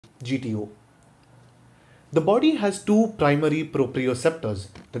GTO. The body has two primary proprioceptors,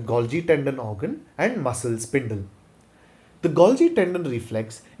 the Golgi tendon organ and muscle spindle. The Golgi tendon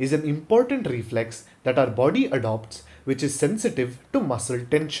reflex is an important reflex that our body adopts which is sensitive to muscle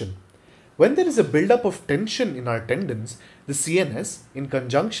tension. When there is a buildup of tension in our tendons, the CNS, in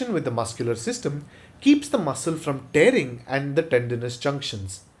conjunction with the muscular system, keeps the muscle from tearing at the tendinous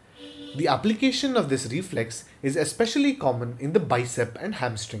junctions. The application of this reflex is especially common in the bicep and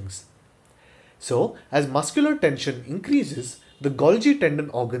hamstrings. So, as muscular tension increases, the Golgi tendon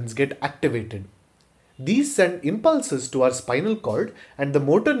organs get activated. These send impulses to our spinal cord and the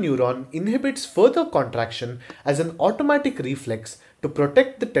motor neuron inhibits further contraction as an automatic reflex to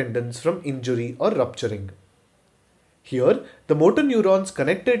protect the tendons from injury or rupturing. Here, the motor neurons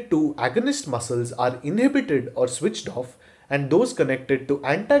connected to agonist muscles are inhibited or switched off, and those connected to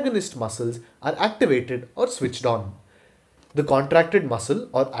antagonist muscles are activated or switched on. The contracted muscle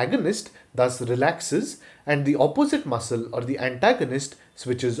or agonist thus relaxes and the opposite muscle or the antagonist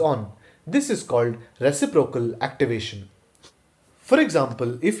switches on. This is called reciprocal activation. For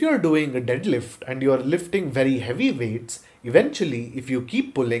example, if you are doing a deadlift and you are lifting very heavy weights, eventually if you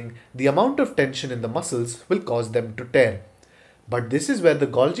keep pulling, the amount of tension in the muscles will cause them to tear. But this is where the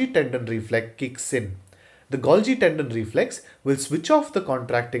Golgi tendon reflex kicks in. The Golgi tendon reflex will switch off the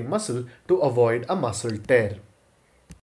contracting muscle to avoid a muscle tear.